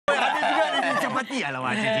ditepati lah.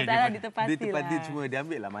 Taklah ditepati lah. Ditepati cuma dia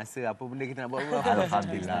ambil lah masa apa benda kita nak buat.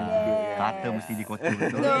 Alhamdullah. Kata mesti dikota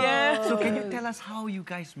betul. So can you tell us how you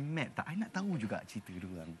guys met? I nak tahu juga cerita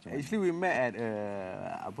diorang. Actually we met at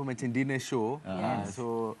macam dinner show.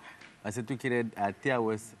 So masa tu kira Tya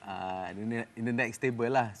was in the next table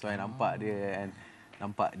lah. So I nampak dia and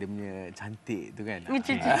nampak dia punya cantik tu kan.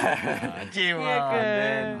 Cik.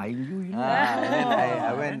 I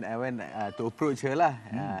went to approach her lah.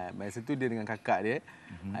 Masa tu dia dengan kakak dia.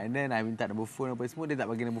 And then I minta nombor phone apa semua, dia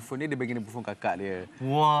tak bagi nombor phone dia bagi nombor phone kakak dia.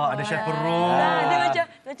 Wah, ada chaperone. Dia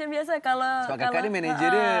macam biasa kalau kakak dia manager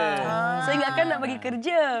dia. So ingatkan nak bagi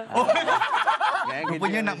kerja.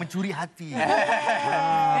 Rupanya nak mencuri hati.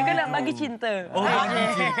 Dia kan nak bagi cinta. Bagi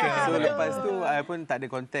cinta. So lepas tu I pun tak ada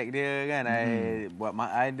contact dia kan. I buat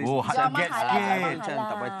target sikit. Macam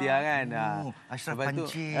tak pati lah kan. Asyraf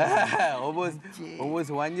pancing.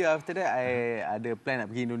 Almost 1 year after that I ada plan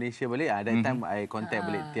nak pergi Indonesia balik. That time I contact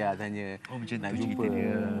balik Tya, tanya macam nak tu jumpa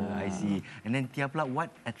dia. I see. And then Tya pula, what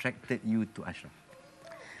attracted you to Asyraf?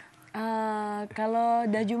 Kalau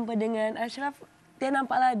dah jumpa dengan Asyraf, Tya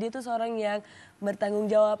nampaklah dia tu seorang yang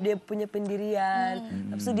bertanggungjawab, dia punya pendirian.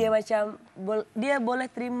 Lepas tu dia macam, dia boleh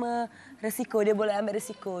terima resiko, dia boleh ambil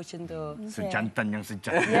resiko macam tu. Sejantan yang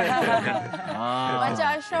sejantan. Macam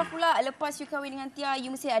Asyraf pula, lepas you kahwin dengan Tya, you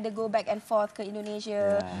mesti ada go back and forth ke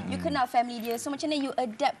Indonesia. You kenal family dia. So macam mana you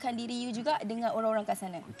adaptkan diri you juga dengan orang-orang kat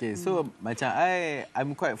sana? Okay, so macam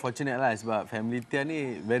I'm quite fortunate lah sebab family Tya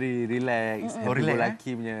ni very relax.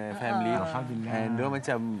 Lelaki punya family. Alhamdulillah. And dia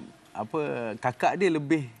macam, kakak dia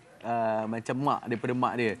lebih macam mak daripada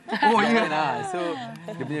mak dia. So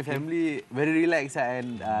dia punya family very relax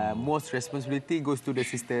and most responsibility goes to the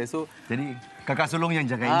sister. So jadi kakak sulung yang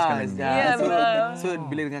jagain sekalian. So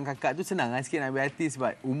bila dengan kakak tu senang lah sikit nak ambil hati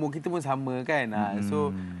sebab umur kita pun sama kan.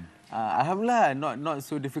 So alhamdulillah not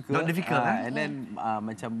so difficult. Not difficult And then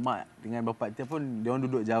macam mak dengan bapa Tya pun dia orang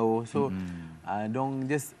duduk jauh. So diorang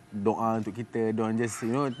just doa untuk kita. Diorang just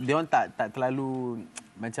diorang tak terlalu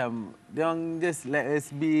macam diorang just let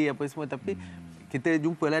us be apa semua, tapi kita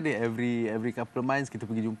jumpalah dia every couple of months, kita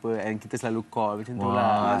pergi jumpa and kita selalu call macam tu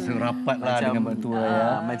lah. Rapat lah dengan mak tua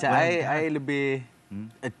ya. Macam I lebih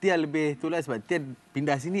Tya lebih tu lah sebab Tya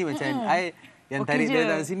pindah sini macam I yang tarik dia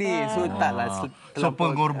dalam sini. So taklah so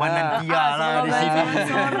pengorbanan Tya lah di sini.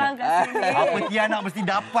 Seorang kat sini. Apa Tya nak mesti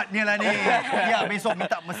dapat dia lah ni. Tya besok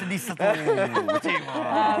minta Mercedes satu.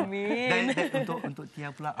 Amin. Dan untuk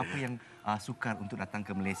Tya pula, apa yang sukar untuk datang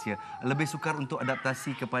ke Malaysia? Lebih sukar untuk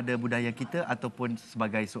adaptasi kepada budaya kita ataupun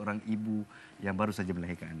sebagai seorang ibu yang baru saja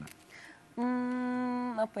melahirkan anak?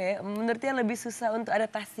 Menurut Tya lebih susah untuk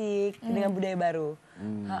adaptasi dengan budaya baru.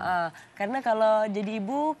 Karena kalau jadi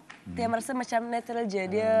ibu, Tya merasa macam natural je.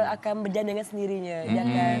 Dia akan berjalan dengan sendirinya.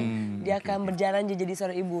 Dia akan berjalan je jadi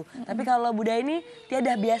seorang ibu. Tapi kalau budaya ni, Tya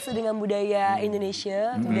dah biasa dengan budaya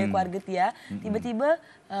Indonesia, budaya keluarga Tya. Tiba-tiba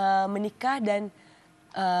menikah dan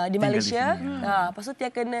di Malaysia. Lepas tu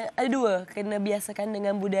Tya kena, ada dua. Kena biasakan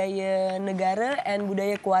dengan budaya negara dan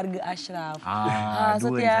budaya keluarga Asyraf.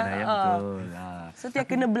 So Tya, betul. So Tya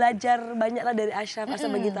kena belajar banyaklah dari Asyraf,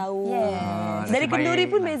 asal bagi tahu. Dari kenduri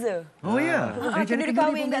pun beza. Oh ya. Kenduri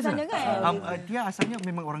kahwin kat sana kan? Tya asalnya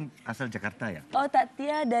memang orang asal Jakarta ya? Oh tak,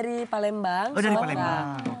 Tya dari Palembang. Dari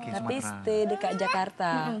Palembang. Tapi stay dekat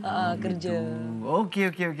Jakarta kerja.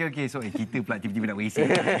 Okey. So kita pula tiba-tiba nak berisi.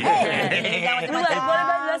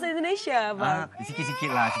 Boleh bahasa Indonesia, Abang? Sikit-sikit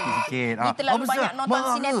lah, sikit-sikit. Dia terlalu banyak nonton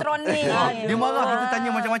sinetron ni. Dia marah, kita tanya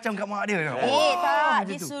macam-macam kat mak dia. Tak.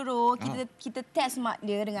 Dia suruh kita test mak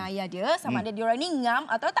dia dengan ayah dia. Sama ada diorang ni ngam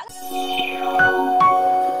atau tak.